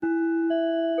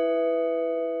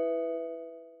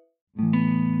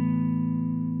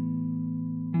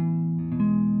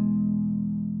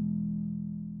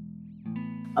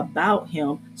about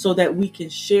him so that we can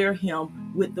share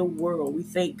him with the world. We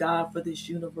thank God for this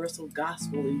universal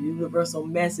gospel, a universal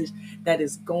message that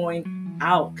is going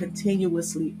out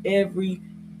continuously every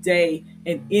day.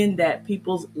 And in that,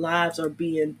 people's lives are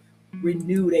being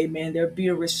renewed. Amen. They're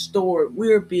being restored.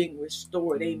 We're being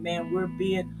restored. Amen. We're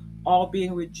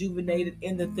being rejuvenated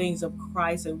in the things of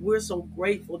Christ. And we're so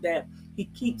grateful that he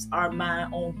keeps our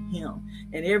mind on him.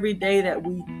 And every day that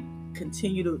we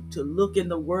continue to look in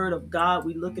the word of God,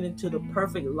 we looking into the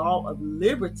perfect law of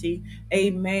liberty.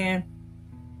 Amen.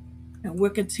 And we're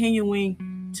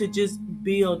continuing to just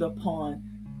build upon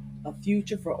a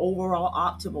future for overall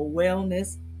optimal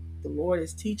wellness. The Lord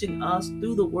is teaching us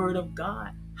through the word of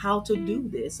God how to do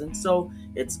this. And so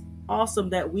it's awesome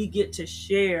that we get to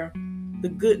share the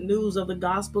good news of the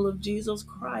gospel of Jesus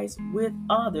Christ with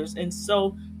others. And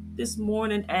so this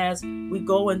morning, as we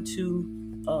go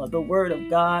into the word of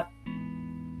God,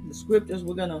 the scriptures,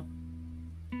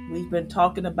 we've been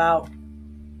talking about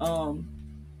the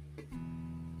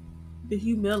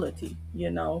humility,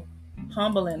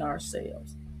 humbling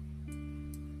ourselves.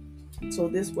 So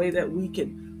this way that we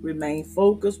can remain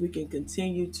focused, we can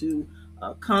continue to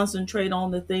concentrate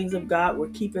on the things of God. We're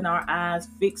keeping our eyes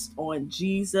fixed on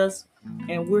Jesus.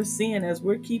 And we're seeing, as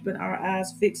we're keeping our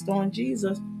eyes fixed on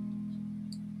Jesus,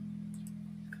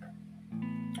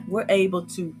 we're able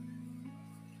to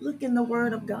look in the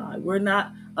word of God. We're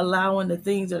not allowing the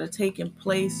things that are taking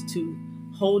place to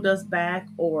hold us back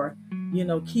or,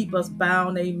 keep us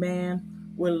bound.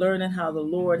 Amen. We're learning how the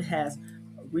Lord has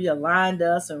realigned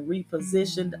us and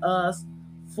repositioned us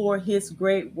for his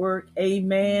great work.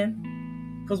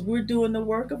 Amen. Because we're doing the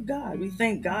work of God. We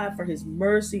thank God for his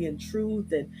mercy and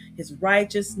truth and his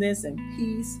righteousness and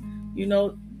peace.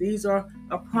 These are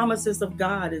promises of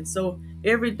God. And so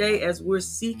every day as we're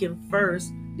seeking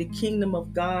first the kingdom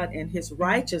of God and his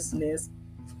righteousness,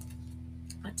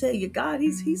 I tell you, God,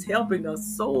 he's helping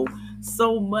us so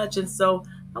much. And so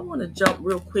I want to jump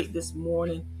real quick this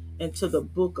morning into the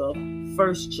book of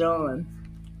First John,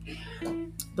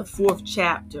 the 4th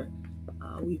chapter.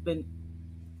 We've been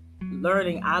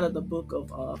learning out of the book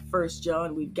of First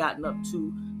John. We've gotten up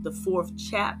to the 4th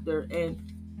chapter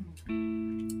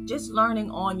and just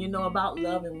learning on, about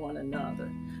loving one another,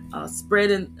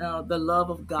 spreading the love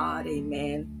of God.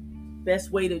 Amen.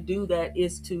 Best way to do that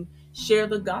is to share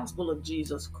the gospel of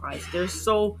Jesus Christ. There's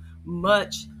so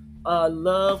much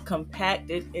love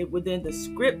compacted within the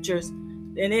scriptures,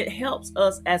 and it helps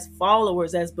us as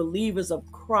followers, as believers of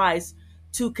Christ,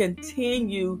 to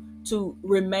continue to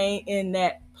remain in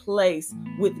that place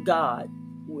with God.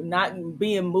 We're not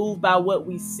being moved by what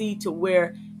we see to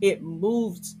where it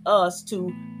moves us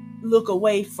to look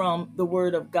away from the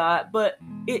word of God, but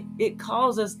it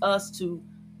causes us to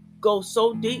go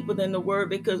so deep within the word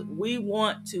because we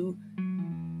want to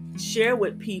share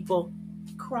with people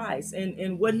Christ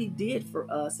and what he did for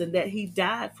us and that he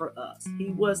died for us. He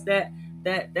was that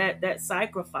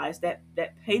sacrifice, that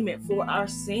payment for our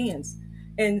sins.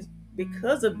 And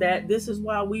because of that, this is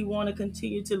why we want to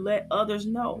continue to let others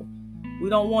know. We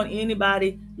don't want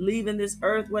anybody leaving this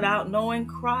earth without knowing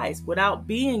Christ, without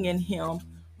being in him.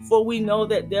 For we know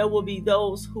that there will be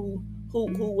those who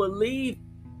will leave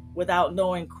without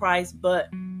knowing Christ, but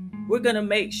we're going to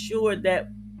make sure that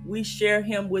we share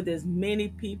him with as many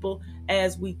people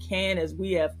as we can, as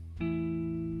we have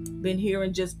been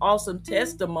hearing just awesome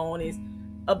testimonies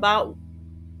about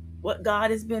what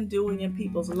God has been doing in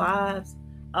people's lives,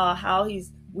 how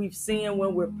we've seen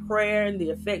when we're praying,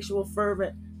 the effectual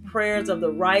fervent prayers of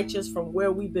the righteous. From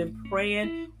where we've been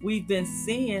praying, we've been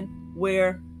seeing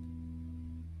where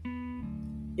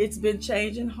it's been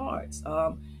changing hearts.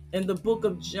 In the book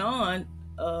of John,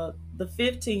 the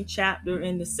 15th chapter,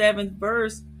 in the 7th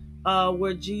verse,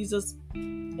 where Jesus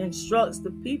instructs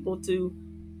the people to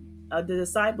the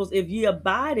disciples, if ye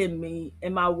abide in me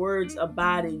and my words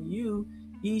abide in you,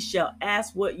 ye shall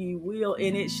ask what ye will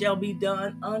and it shall be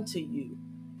done unto you.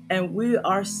 And we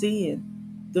are seeing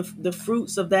the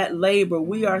fruits of that labor.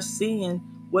 We are seeing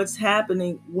what's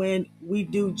happening when we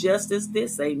do just as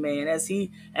this. Amen. As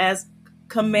he has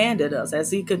commanded us, as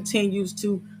he continues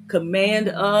to command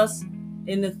us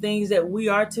in the things that we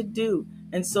are to do.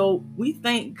 And so we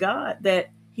thank God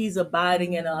that he's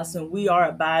abiding in us and we are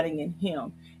abiding in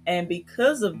him. And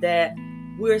because of that,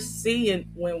 we're seeing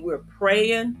when we're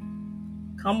praying,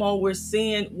 we're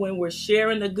seeing when we're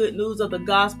sharing the good news of the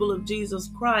gospel of Jesus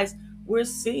Christ, we're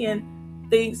seeing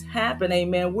things happen.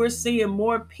 Amen. We're seeing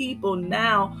more people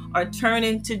now are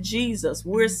turning to Jesus.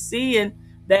 We're seeing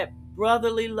that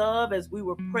brotherly love, as we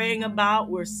were praying about,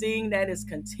 we're seeing that is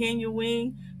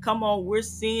continuing. We're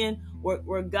seeing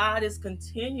where God is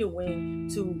continuing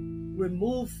to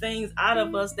remove things out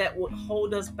of us that would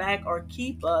hold us back or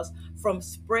keep us from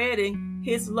spreading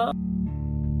his love.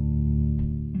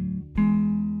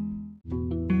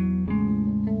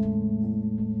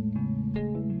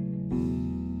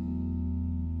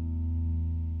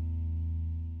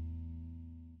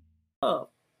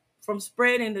 From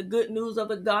spreading the good news of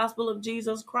the gospel of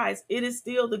Jesus Christ. It is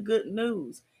still the good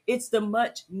news. It's the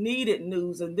much needed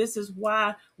news. And this is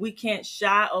why we can't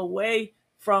shy away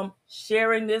from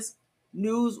sharing this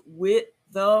news with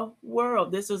the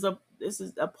world. This is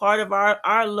a part of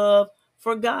our love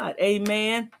for God.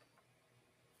 Amen.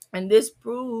 And this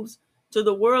proves to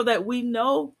the world that we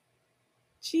know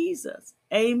Jesus.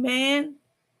 Amen.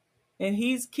 And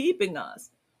he's keeping us.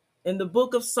 In the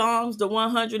book of Psalms, the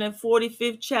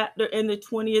 145th chapter and the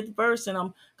 20th verse, and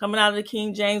I'm coming out of the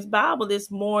King James Bible this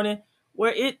morning,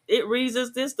 where it reads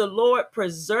as this: the Lord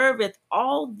preserveth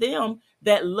all them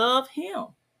that love him.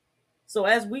 So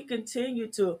as we continue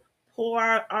to pour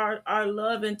our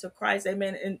love into Christ,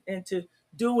 amen, and into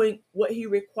doing what he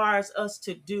requires us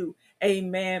to do,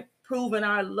 amen, proving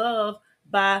our love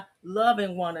by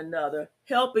loving one another,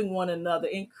 helping one another,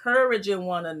 encouraging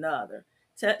one another,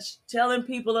 telling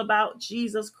people about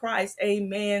Jesus Christ,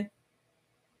 amen,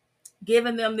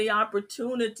 giving them the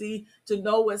opportunity to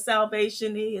know what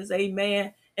salvation is,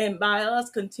 amen, and by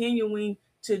us continuing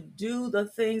to do the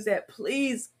things that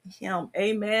please him,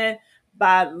 amen,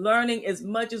 by learning as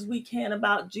much as we can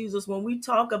about Jesus. When we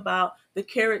talk about the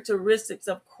characteristics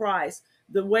of Christ,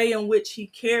 the way in which he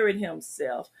carried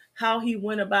himself, how he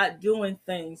went about doing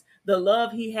things, the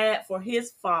love he had for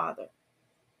his Father.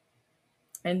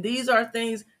 And these are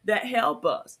things that help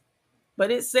us. But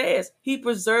it says, he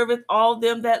preserveth all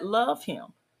them that love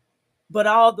him, but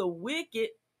all the wicked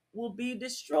will be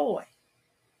destroyed.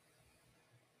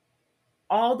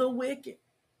 All the wicked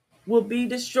will be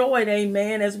destroyed,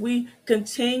 amen, as we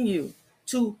continue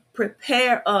to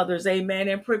prepare others, amen,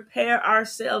 and prepare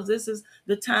ourselves. This is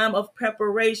the time of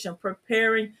preparation,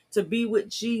 preparing to be with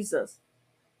Jesus.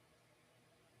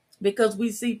 Because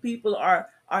we see people are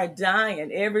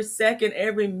dying every second,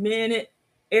 every minute,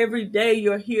 every day.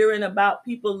 You're hearing about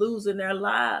people losing their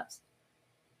lives.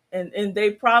 And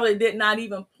they probably did not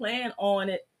even plan on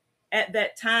it at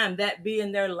that time, that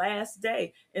being their last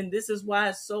day. And this is why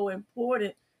it's so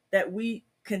important that we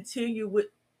continue with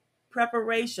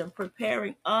preparation,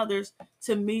 preparing others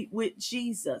to meet with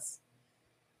Jesus.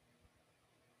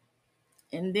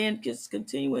 And then just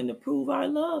continuing to prove our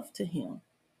love to him.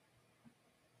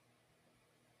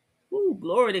 Ooh,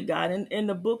 glory to God. In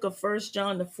the book of 1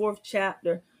 John, the 4th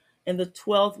chapter, in the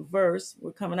 12th verse,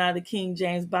 we're coming out of the King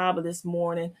James Bible this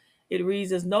morning. It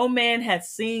reads as, no man hath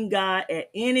seen God at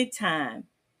any time.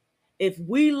 If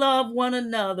we love one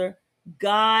another,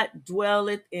 God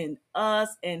dwelleth in us,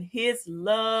 and his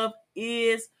love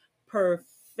is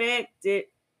perfected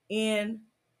in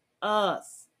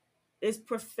us. It's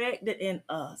perfected in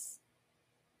us.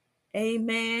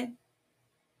 Amen.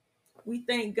 We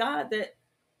thank God that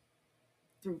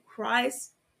through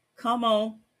Christ, come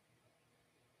on,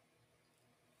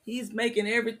 he's making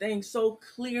everything so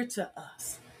clear to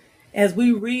us as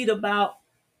we read about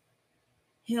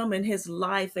him and his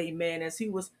life, amen, as he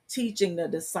was teaching the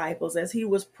disciples, as he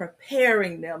was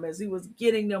preparing them, as he was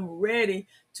getting them ready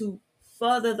to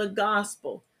further the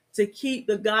gospel, to keep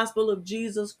the gospel of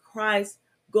Jesus Christ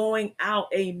going out,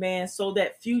 amen, so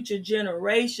that future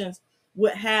generations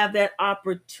would have that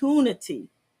opportunity,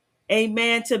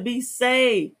 amen, to be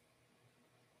saved.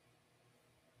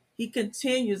 He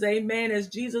continues, amen, as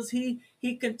Jesus, he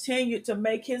continued to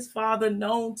make his Father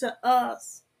known to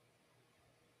us.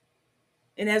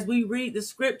 And as we read the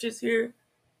scriptures here,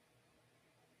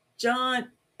 John,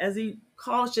 as he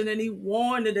cautioned and he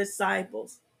warned the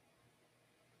disciples,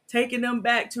 taking them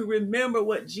back to remember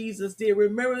what Jesus did,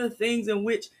 remember the things in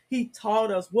which he taught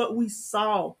us, what we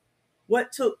saw,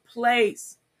 what took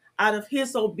place out of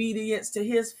his obedience to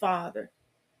his Father,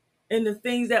 and the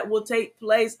things that will take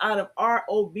place out of our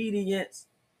obedience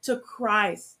to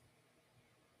Christ.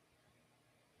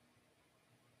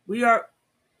 We are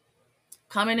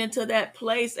coming into that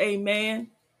place, amen,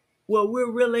 where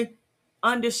we're really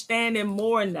understanding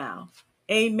more now.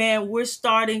 Amen. We're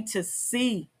starting to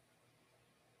see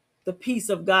the peace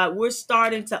of God. We're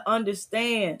starting to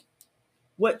understand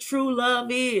what true love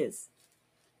is.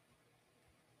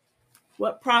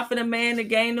 What profit a man to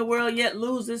gain the world yet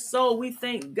lose his soul? We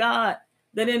thank God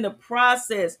that in the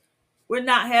process, we're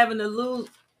not having to lose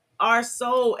our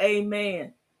soul.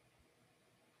 Amen.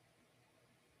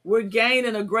 We're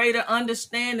gaining a greater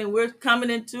understanding. We're coming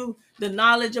into the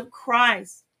knowledge of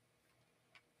Christ.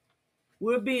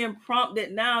 We're being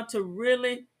prompted now to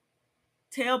really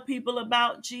Tell people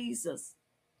about Jesus.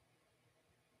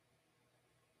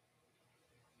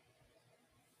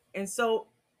 And so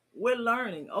we're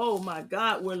learning. Oh my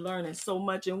God, we're learning so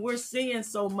much and we're seeing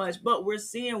so much, but we're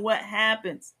seeing what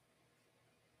happens.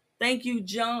 Thank you,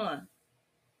 John,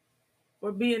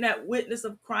 for being that witness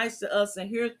of Christ to us. And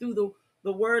here through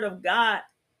the word of God,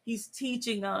 he's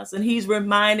teaching us and he's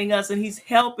reminding us and he's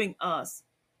helping us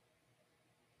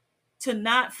to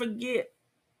not forget,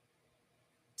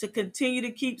 to continue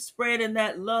to keep spreading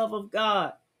that love of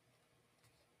God,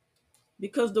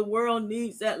 because the world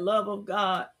needs that love of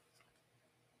God.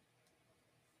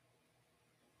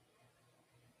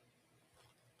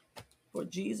 For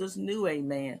Jesus knew,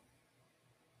 amen,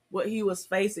 what he was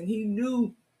facing. He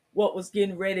knew what was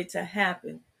getting ready to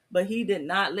happen, but he did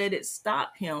not let it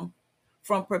stop him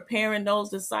from preparing those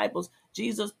disciples.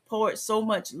 Jesus poured so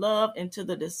much love into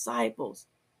the disciples.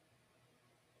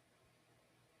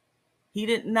 He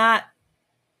did not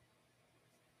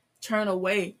turn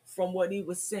away from what he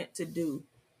was sent to do.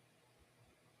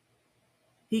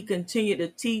 He continued to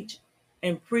teach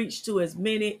and preach to as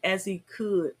many as he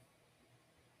could,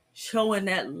 showing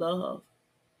that love,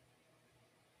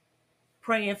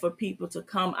 praying for people to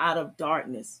come out of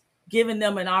darkness, giving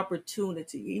them an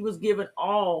opportunity. He was giving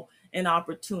all an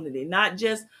opportunity, not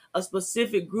just a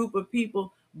specific group of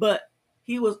people, but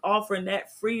he was offering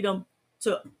that freedom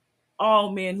to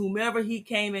all men, whomever he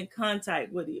came in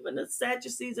contact with, even the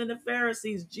Sadducees and the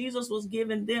Pharisees. Jesus was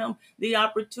giving them the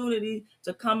opportunity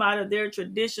to come out of their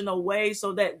traditional ways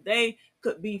so that they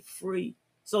could be free,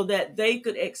 so that they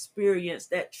could experience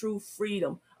that true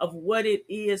freedom of what it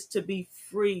is to be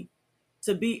free,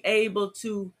 to be able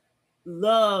to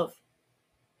love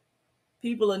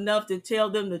people enough to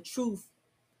tell them the truth.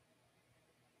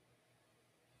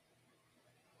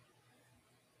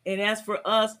 And as for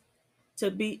us, to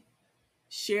be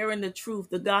sharing the truth,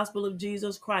 the gospel of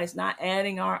Jesus Christ, not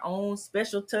adding our own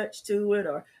special touch to it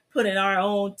or putting our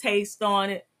own taste on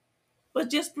it, but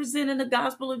just presenting the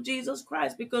gospel of Jesus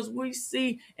Christ, because we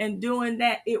see in doing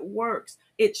that, it works.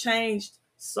 It changed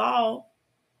Saul.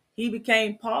 He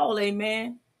became Paul,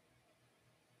 amen.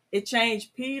 It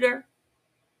changed Peter.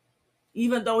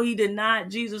 Even though he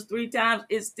denied Jesus 3 times,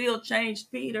 it still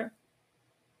changed Peter.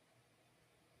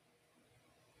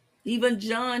 Even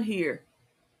John here,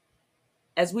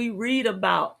 as we read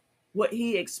about what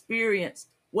he experienced,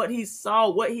 what he saw,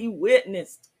 what he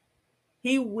witnessed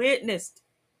people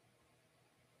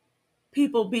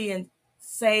being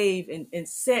saved and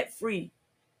set free.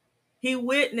 He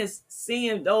witnessed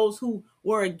seeing those who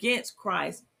were against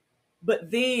Christ, but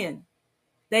then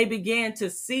they began to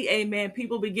see, amen,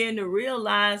 people began to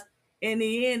realize in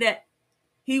the end that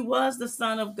he was the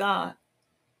Son of God.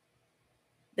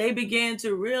 They began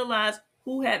to realize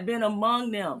who had been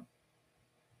among them.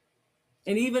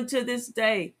 And even to this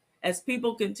day, as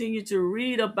people continue to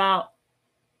read about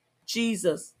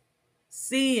Jesus,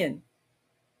 seeing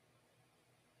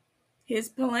his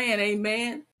plan,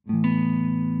 amen,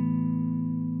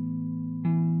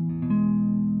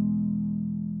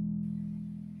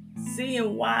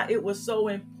 seeing why it was so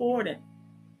important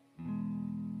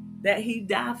that he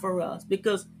died for us,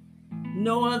 because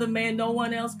no other man, no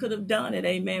one else could have done it,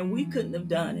 amen. We couldn't have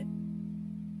done it.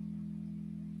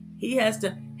 He has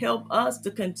to help us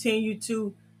to continue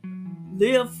to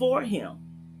live for him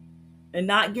and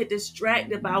not get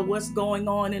distracted by what's going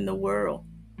on in the world,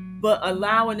 but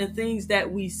allowing the things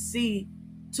that we see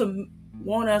to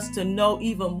want us to know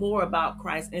even more about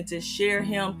Christ and to share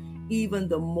him even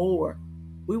the more.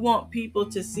 We want people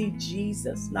to see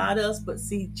Jesus, not us, but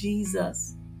see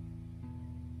Jesus.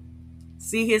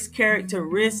 See his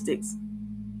characteristics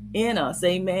in us,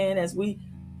 amen. As we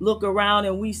look around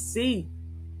and we see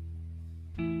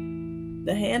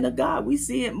the hand of God, we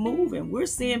see it moving. We're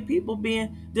seeing people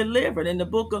being delivered. In the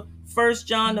book of 1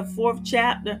 John, the 4th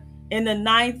chapter, in the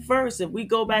 9th verse, if we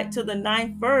go back to the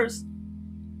 9th verse,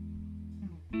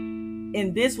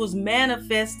 and this was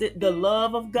manifested the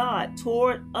love of God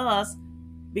toward us,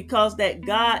 because that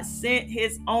God sent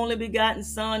his only begotten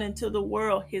son into the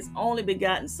world,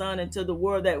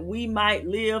 that we might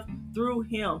live through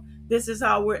him. This is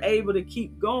how we're able to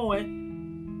keep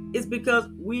going. It's because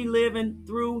we living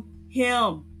through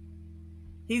him.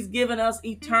 He's given us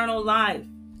eternal life.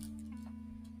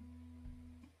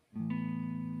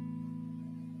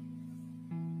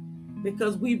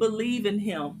 Because we believe in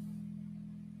him.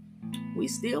 We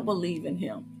still believe in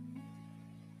him.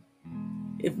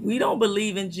 If we don't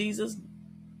believe in Jesus,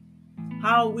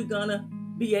 how are we going to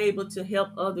be able to help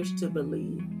others to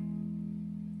believe?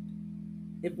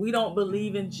 If we don't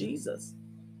believe in Jesus.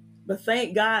 But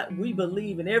thank God we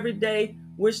believe. And every day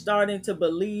we're starting to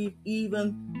believe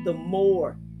even the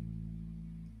more.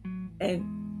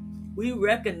 And we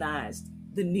recognized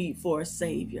the need for a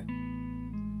Savior.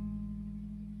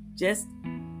 Just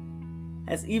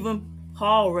as even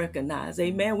Paul recognized,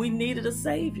 amen, we needed a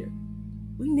Savior.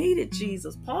 We needed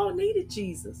Jesus. Paul needed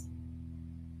Jesus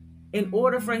in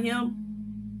order for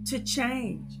him to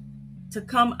change, to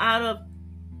come out of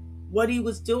what he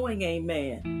was doing,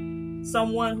 amen.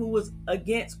 Someone who was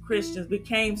against Christians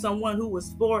became someone who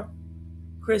was for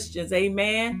Christians,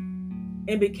 amen,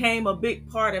 and became a big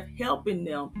part of helping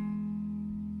them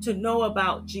to know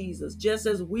about Jesus, just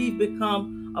as we've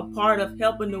become a part of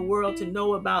helping the world to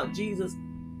know about Jesus,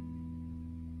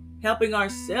 helping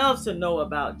ourselves to know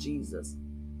about Jesus.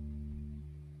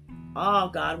 Oh,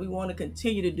 God, we want to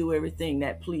continue to do everything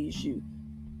that pleases you.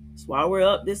 That's why we're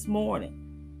up this morning.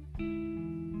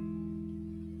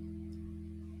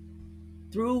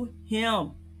 Through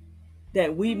him,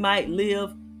 that we might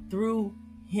live through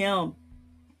him.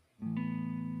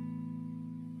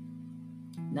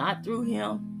 Not through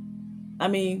him.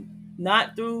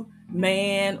 Not through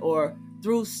man or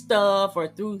through stuff or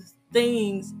through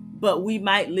things, but we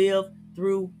might live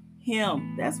through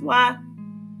him. That's why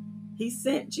he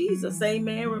sent Jesus,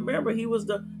 amen. Remember, he was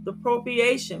the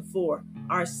propitiation for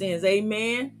our sins,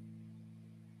 amen.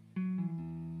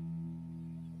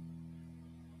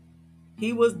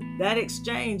 He was that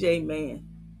exchange, amen.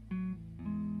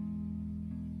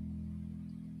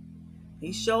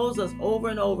 He shows us over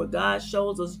and over. God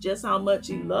shows us just how much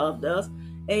he loved us,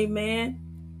 amen.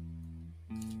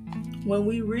 When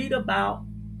we read about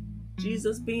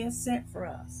Jesus being sent for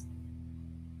us,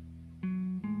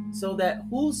 so that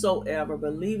whosoever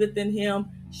believeth in him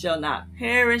shall not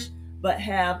perish, but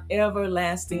have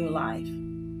everlasting life.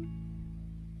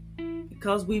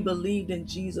 Because we believed in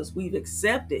Jesus, we've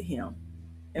accepted him.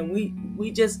 And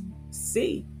we just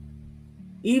see,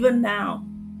 even now,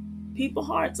 people's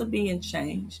hearts are being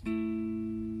changed.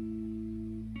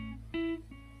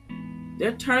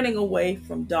 They're turning away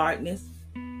from darkness.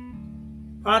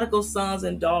 Prodigal sons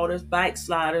and daughters,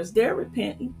 backsliders, they're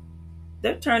repenting.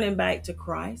 They're turning back to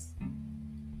Christ.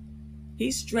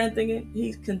 He's strengthening,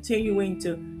 he's continuing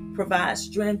to provide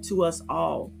strength to us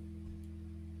all.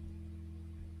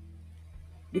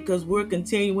 Because we're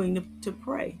continuing to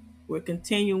pray. We're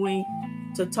continuing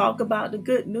to talk about the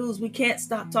good news. We can't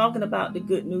stop talking about the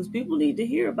good news. People need to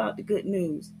hear about the good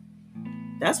news.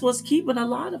 That's what's keeping a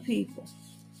lot of people.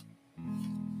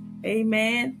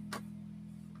 Amen.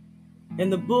 In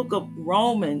the book of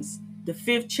Romans, the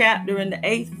 5th chapter and the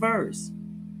 8th verse.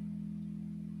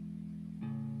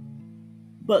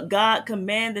 But God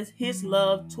commanded his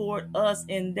love toward us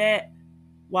in that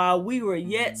while we were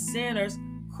yet sinners,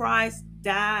 Christ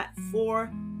died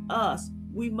for us.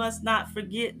 We must not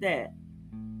forget that.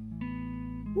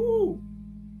 Woo.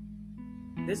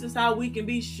 This is how we can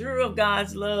be sure of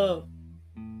God's love.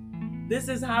 This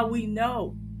is how we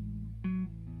know.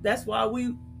 That's why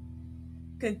we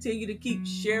continue to keep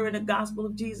sharing the gospel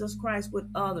of Jesus Christ with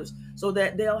others, so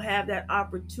that they'll have that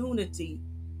opportunity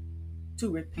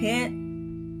to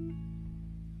repent,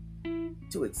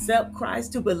 to accept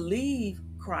Christ, to believe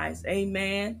Christ.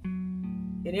 Amen.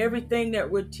 And everything that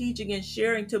we're teaching and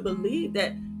sharing, to believe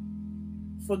that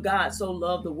for God so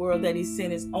loved the world that he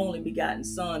sent his only begotten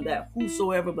son, that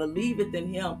whosoever believeth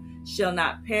in him shall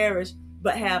not perish,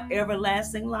 but have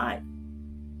everlasting life.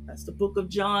 That's the book of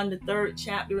John, the 3rd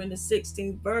chapter and the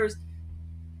 16th verse.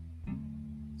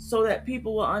 So that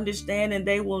people will understand and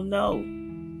they will know.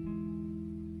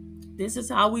 This is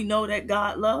how we know that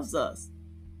God loves us.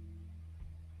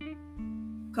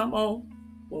 Come on.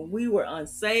 When we were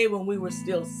unsaved, when we were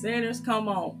still sinners, come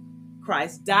on.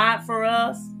 Christ died for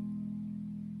us.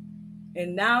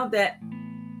 And now that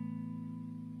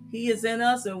he is in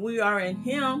us and we are in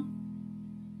him,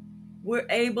 we're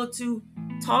able to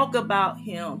talk about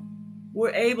him.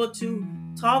 We're able to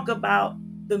talk about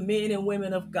the men and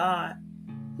women of God,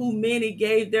 who many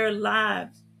gave their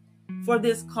lives for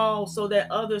this cause so that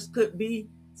others could be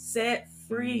set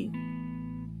free.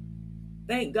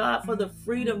 Thank God for the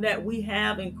freedom that we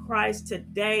have in Christ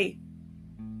today.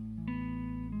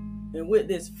 And with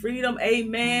this freedom,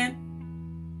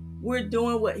 amen, we're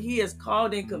doing what he has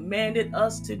called and commanded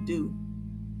us to do.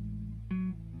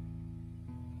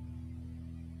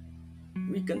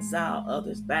 Reconcile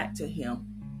others back to him.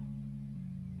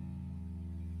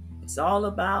 It's all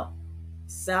about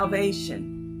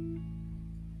salvation.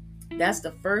 That's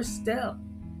the first step.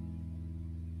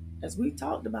 As we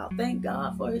talked about, thank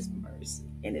God for his mercy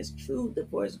and his truth,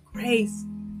 for his grace,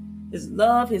 his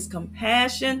love, his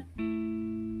compassion.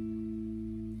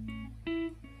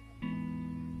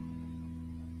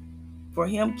 For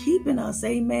him keeping us,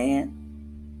 amen.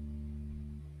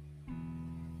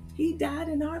 He died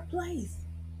in our place.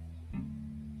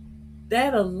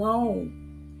 That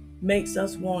alone makes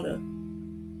us want to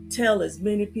tell as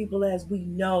many people as we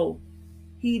know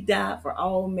he died for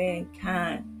all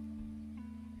mankind.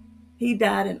 He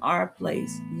died in our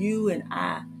place, you and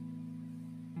I,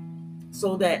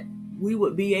 so that we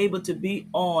would be able to be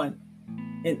on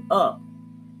and up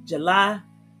July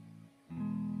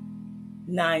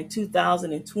 9,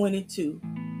 2022,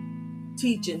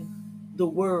 teaching the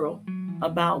world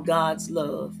about God's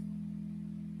love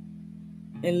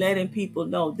and letting people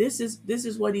know this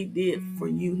is what he did for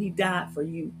you. He died for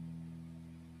you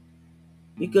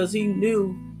because he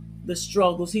knew the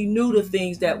struggles. He knew the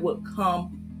things that would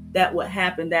come, that would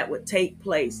happen, that would take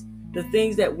place, the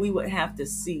things that we would have to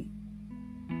see.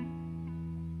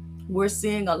 We're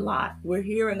seeing a lot. We're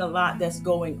hearing a lot that's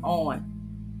going on.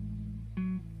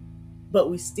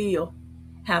 But we still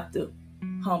have to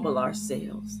humble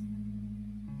ourselves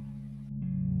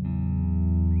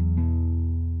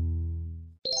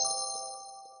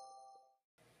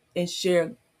and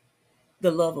share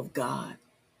the love of God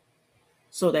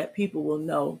so that people will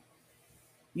know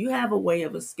you have a way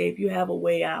of escape. You have a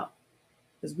way out.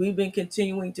 Because we've been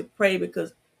continuing to pray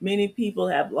because many people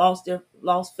have lost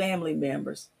family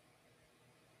members.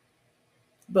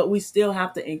 But we still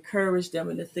have to encourage them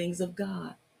in the things of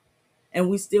God. And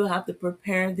we still have to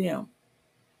prepare them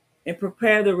and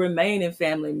prepare the remaining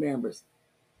family members.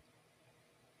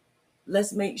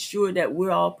 Let's make sure that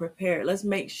we're all prepared. Let's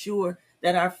make sure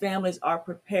that our families are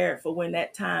prepared for when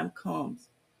that time comes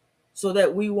so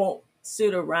that we won't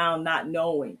sit around not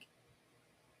knowing.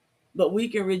 But we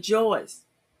can rejoice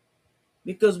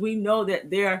because we know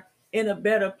that they're in a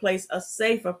better place, a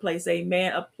safer place,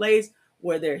 amen, a place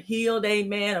where they're healed,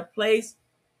 amen, a place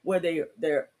where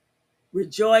they're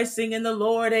rejoicing in the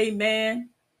Lord, amen,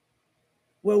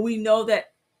 where we know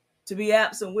that to be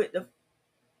absent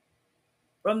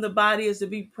from the body is to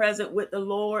be present with the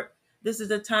Lord. This is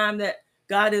the time that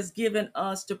God has given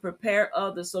us to prepare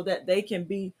others so that they can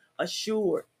be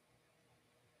assured.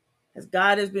 As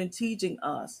God has been teaching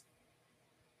us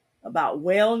about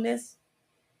wellness,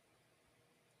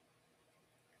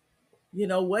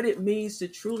 what it means to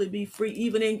truly be free,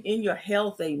 even in your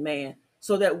health, amen,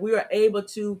 so that we are able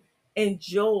to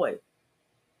enjoy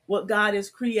what God has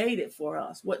created for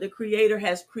us, what the Creator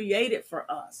has created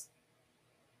for us.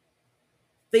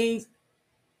 Things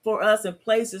for us and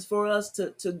places for us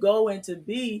to go and to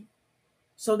be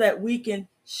so that we can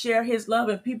share his love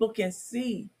and people can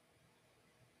see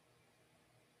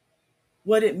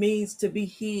what it means to be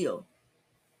healed,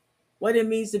 what it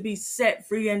means to be set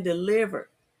free and delivered.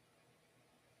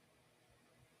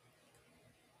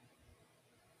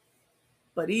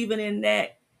 But even in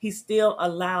that, he still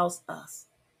allows us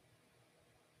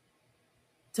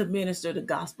to minister the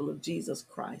gospel of Jesus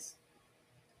Christ.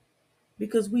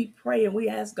 Because we pray and we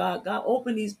ask God,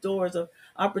 open these doors of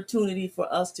opportunity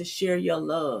for us to share your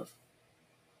love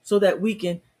so that we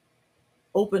can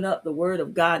open up the word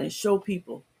of God and show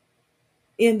people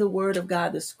in the word of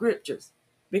God, the scriptures.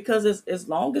 Because as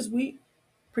long as we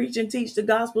preach and teach the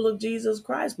gospel of Jesus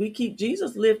Christ, we keep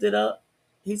Jesus lifted up.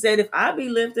 He said, if I be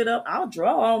lifted up, I'll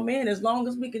draw all men. As long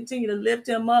as we continue to lift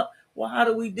him up. Well, how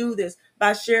do we do this?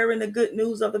 By sharing the good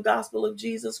news of the gospel of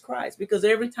Jesus Christ. Because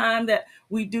every time that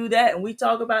we do that and we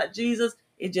talk about Jesus,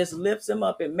 it just lifts him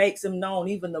up. It makes him known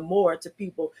even the more to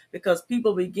people, because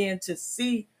people begin to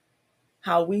see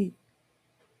how we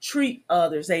treat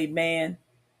others, amen.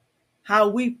 How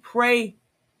we pray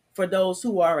for those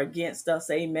who are against us,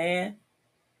 amen.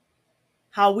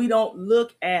 How we don't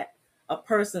look at a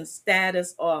person's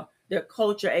status or their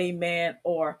culture, amen,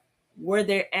 or where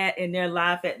they're at in their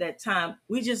life at that time.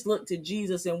 We just look to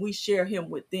Jesus and we share him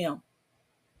with them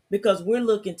because we're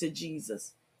looking to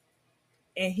Jesus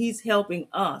and he's helping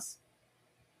us.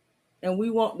 And we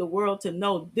want the world to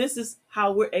know this is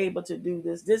how we're able to do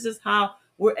this. This is how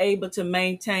we're able to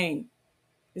maintain.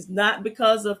 It's not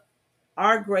because of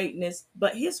our greatness,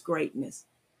 but his greatness.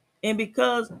 And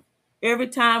because every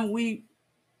time we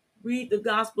read the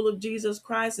gospel of Jesus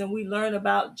Christ and we learn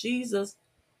about Jesus,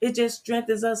 it just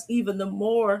strengthens us even the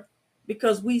more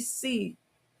because we see,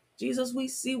 Jesus, we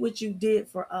see what you did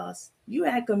for us. You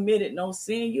had committed no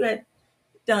sin. You had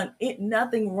done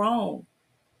nothing wrong.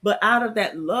 But out of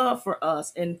that love for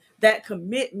us and that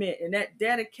commitment and that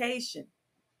dedication,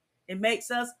 it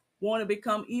makes us want to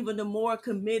become even the more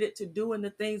committed to doing the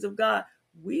things of God.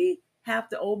 We have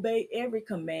to obey every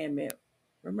commandment.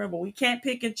 Remember, we can't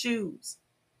pick and choose.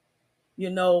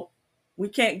 We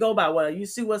can't go by, well, you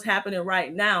see what's happening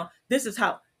right now. This is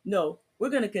how. No, we're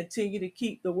going to continue to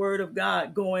keep the word of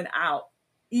God going out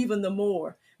even the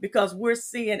more because we're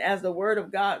seeing as the word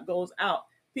of God goes out,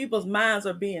 People's minds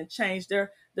are being changed.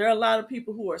 There are a lot of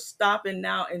people who are stopping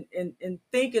now and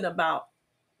thinking about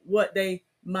what they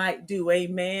might do.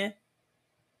 Amen.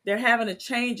 They're having a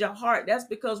change of heart. That's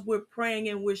because we're praying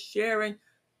and we're sharing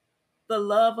the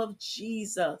love of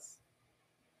Jesus.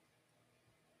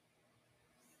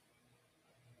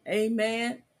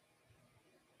 Amen.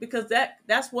 Because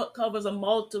that's what covers a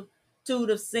multitude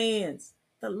of sins.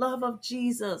 The love of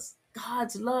Jesus,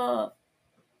 God's love.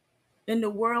 And the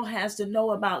world has to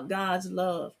know about God's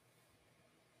love.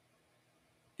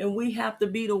 And we have to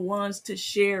be the ones to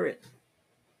share it.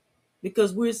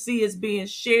 Because we see it's being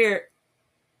shared,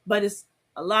 but it's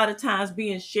a lot of times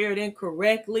being shared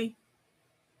incorrectly.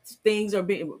 Things are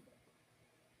being,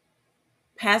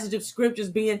 passage of scriptures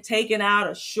being taken out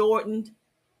or shortened.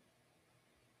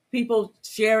 People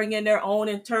sharing in their own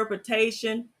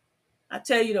interpretation. I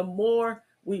tell you, the more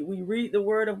we read the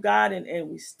word of God and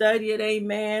we study it,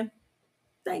 amen.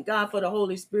 Thank God for the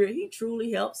Holy Spirit. He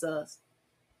truly helps us.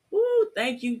 Woo,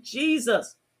 thank you,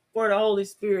 Jesus, for the Holy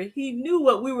Spirit. He knew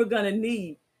what we were going to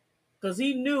need, because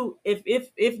he knew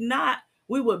if not,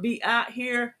 we would be out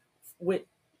here with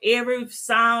every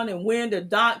sound and wind of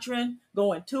doctrine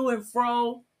going to and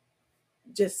fro,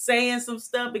 just saying some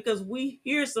stuff because we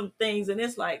hear some things and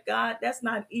it's like, God, that's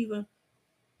not even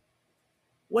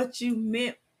what you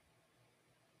meant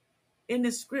in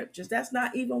the scriptures. That's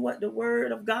not even what the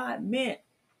word of God meant.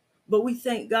 But we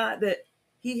thank God that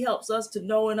he helps us to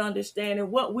know and understand.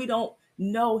 And what we don't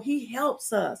know, he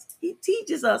helps us. He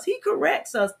teaches us. He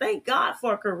corrects us. Thank God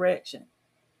for correction.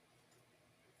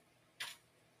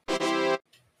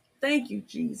 Thank you,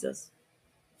 Jesus,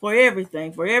 for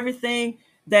everything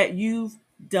that you've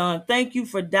done. Thank you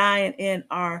for dying in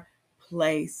our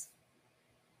place.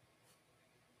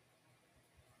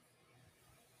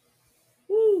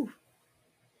 Woo.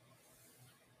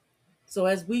 So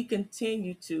as we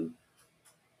continue to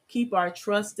keep our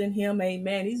trust in him,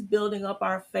 amen, he's building up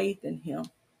our faith in him.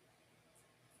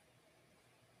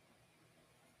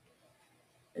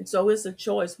 And so it's a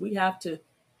choice. We have to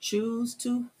choose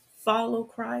to follow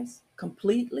Christ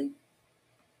completely.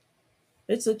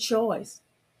 It's a choice.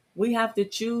 We have to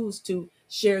choose to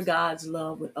share God's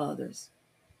love with others.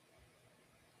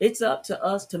 It's up to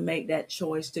us to make that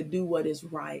choice to do what is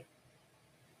right.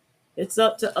 It's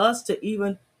up to us to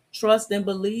even trust and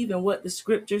believe in what the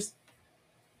scriptures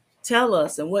tell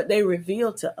us and what they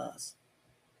reveal to us.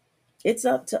 It's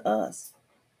up to us.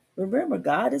 Remember,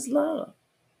 God is love.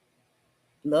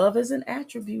 Love is an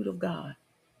attribute of God.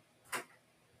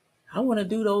 I want to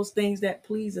do those things that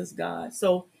pleases God.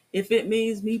 So if it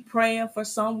means me praying for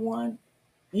someone,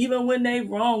 even when they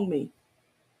wrong me,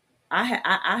 I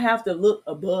have to look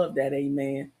above that,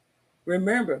 amen.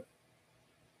 Remember,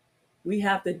 we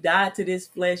have to die to this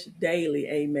flesh daily,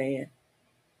 amen.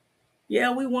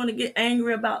 Yeah, we want to get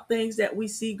angry about things that we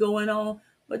see going on,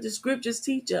 but the scriptures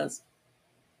teach us,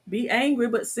 be angry,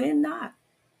 but sin not.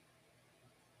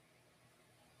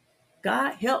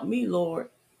 God, help me, Lord.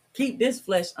 Keep this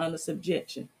flesh under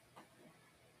subjection.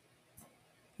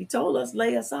 He told us,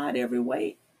 lay aside every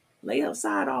weight, lay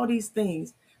aside all these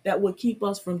things that would keep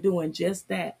us from doing just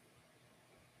that.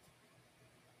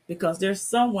 Because there's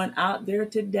someone out there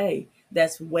today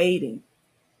that's waiting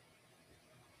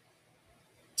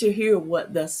to hear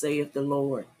what thus saith the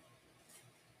Lord.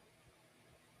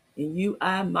 And you,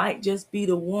 I might just be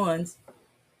the ones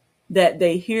that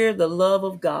they hear the love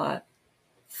of God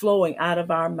flowing out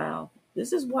of our mouth.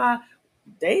 This is why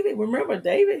remember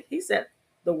David, he said,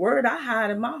 the word I hide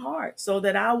in my heart so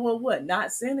that I will what?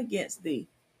 Not sin against thee.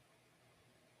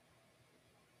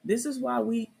 This is why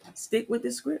we stick with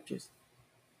the scriptures.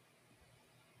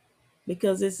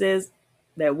 Because it says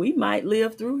that we might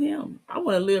live through him. I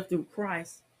want to live through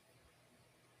Christ.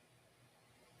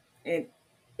 And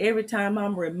every time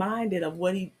I'm reminded of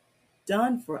what he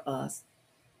done for us,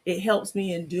 it helps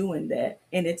me in doing that.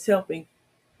 And it's helping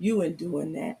you in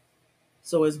doing that.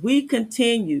 So as we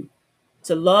continue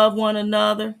to love one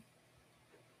another,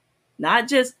 not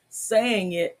just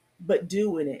saying it, but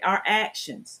doing it, our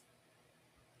actions,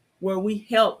 where we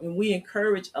help and we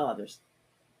encourage others.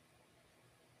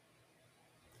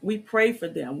 We pray for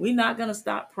them. We're not going to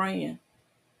stop praying.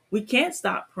 We can't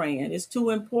stop praying. It's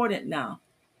too important now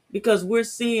because we're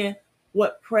seeing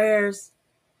what prayers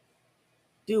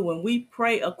do. When we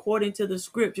pray according to the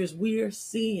scriptures, we are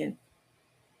seeing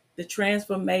the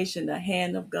transformation, the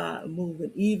hand of God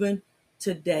moving even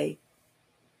today.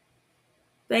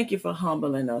 Thank you for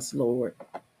humbling us, Lord.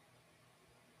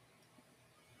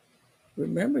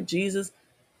 Remember, Jesus,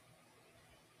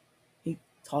 he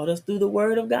taught us through the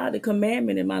word of God, the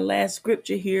commandment in my last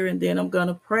scripture here, and then I'm going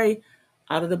to pray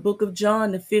Out of the book of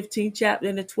John, the 15th chapter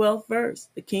and the 12th verse,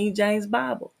 the King James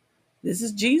Bible. This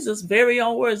is Jesus' very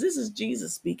own words. This is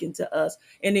Jesus speaking to us.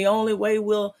 And the only way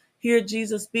we'll hear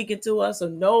Jesus speaking to us or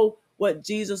know what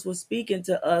Jesus was speaking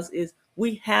to us is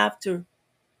we have to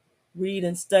read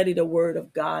and study the word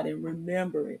of God and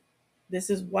remember it. This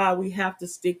is why we have to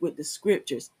stick with the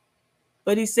scriptures.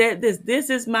 But he said this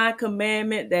is my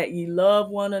commandment, that ye love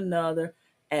one another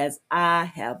as I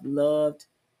have loved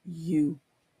you.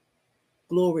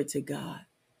 Glory to God.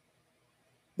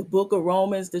 The book of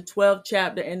Romans, the 12th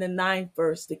chapter and the 9th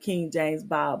verse, the King James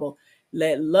Bible.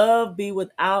 Let love be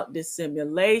without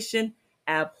dissimulation.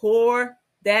 Abhor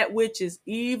that which is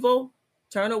evil.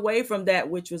 Turn away from that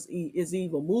which is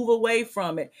evil. Move away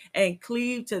from it and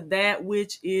cleave to that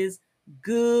which is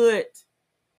good.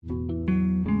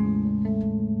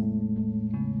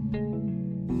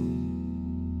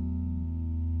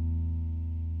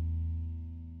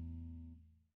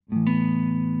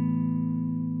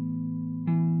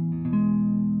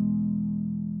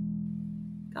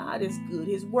 God is good.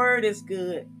 His word is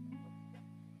good.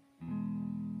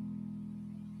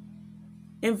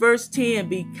 In verse 10,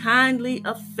 be kindly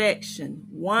affection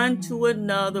one to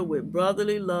another with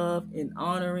brotherly love, in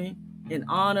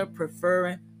honor,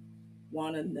 preferring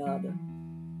one another.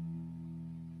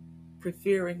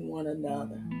 Preferring one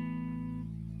another.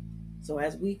 So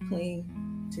as we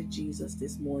cling to Jesus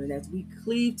this morning, as we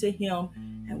cleave to him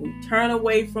and we turn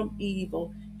away from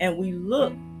evil and we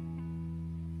look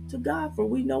to God, for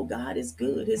we know God is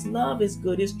good. His love is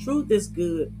good. His truth is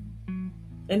good.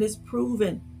 And it's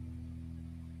proven.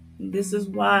 And this is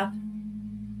why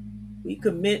we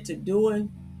commit to doing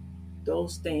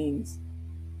those things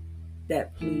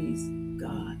that please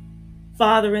God.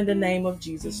 Father, in the name of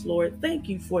Jesus, Lord, thank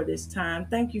you for this time.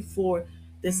 Thank you for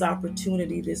this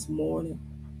opportunity this morning.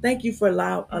 Thank you for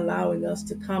allowing us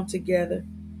to come together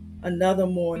another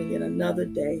morning and another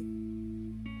day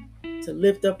to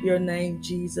lift up your name,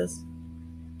 Jesus,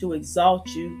 to exalt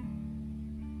you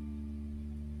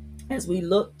as we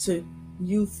look to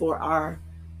you for our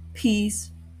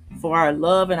peace, for our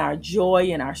love and our joy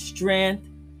and our strength.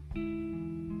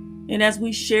 And as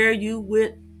we share you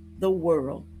with the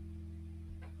world,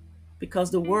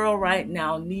 because the world right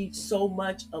now needs so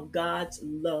much of God's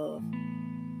love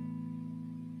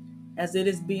as it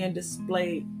is being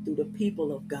displayed through the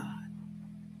people of God.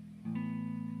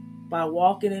 By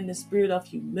walking in the spirit of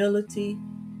humility,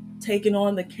 taking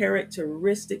on the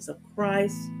characteristics of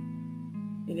Christ,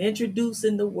 and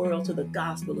introducing the world to the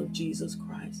gospel of Jesus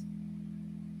Christ.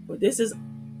 For this is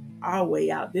our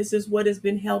way out. This is what has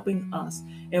been helping us.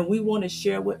 And we want to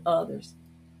share with others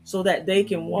so that they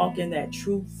can walk in that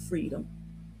true freedom.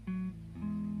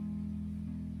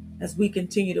 As we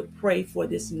continue to pray for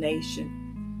this nation,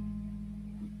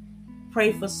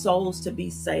 pray for souls to be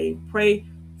saved, pray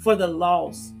for the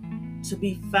lost to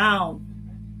be found.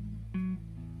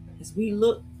 As we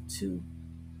look to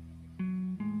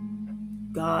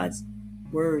God's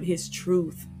word, his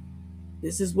truth,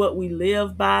 this is what we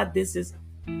live by. This is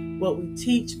what we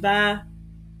teach by.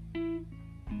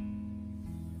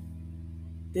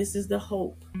 This is the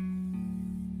hope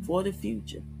for the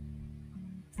future,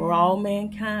 for all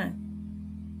mankind.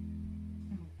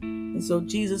 And so,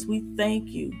 Jesus, we thank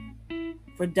you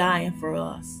for dying for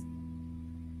us.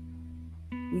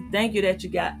 We thank you that you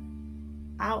got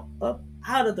out of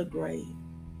the grave.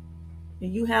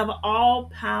 And you have all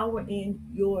power in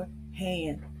your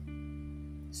hand.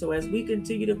 So as we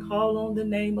continue to call on the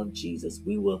name of Jesus,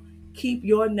 we will keep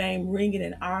your name ringing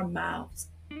in our mouths,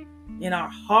 in our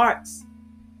hearts.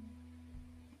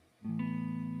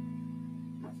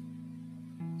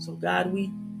 So God, we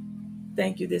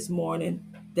thank you this morning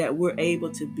that we're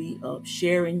able to be up,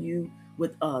 sharing you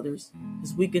with others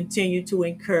as we continue to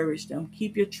encourage them.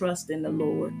 Keep your trust in the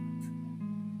Lord.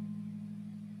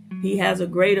 He has a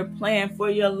greater plan for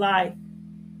your life.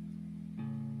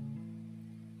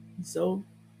 So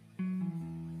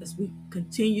as we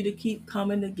continue to keep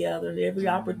coming together, every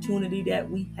opportunity that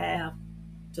we have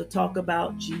to talk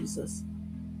about Jesus.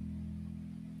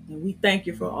 And we thank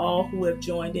you for all who have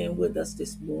joined in with us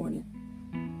this morning,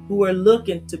 who are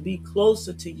looking to be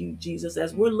closer to you, Jesus,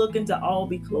 as we're looking to all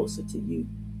be closer to you.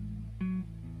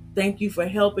 Thank you for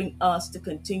helping us to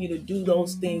continue to do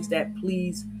those things that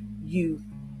please you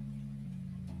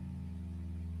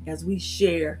as we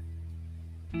share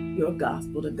your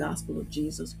gospel, the gospel of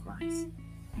Jesus Christ.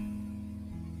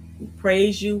 We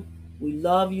praise you, we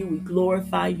love you, we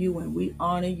glorify you, and we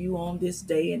honor you on this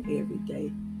day and every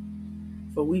day.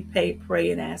 For we pray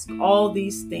and ask all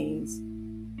these things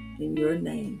in your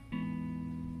name.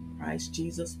 Christ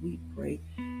Jesus, we pray.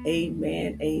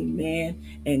 Amen,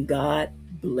 amen, and God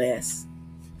bless.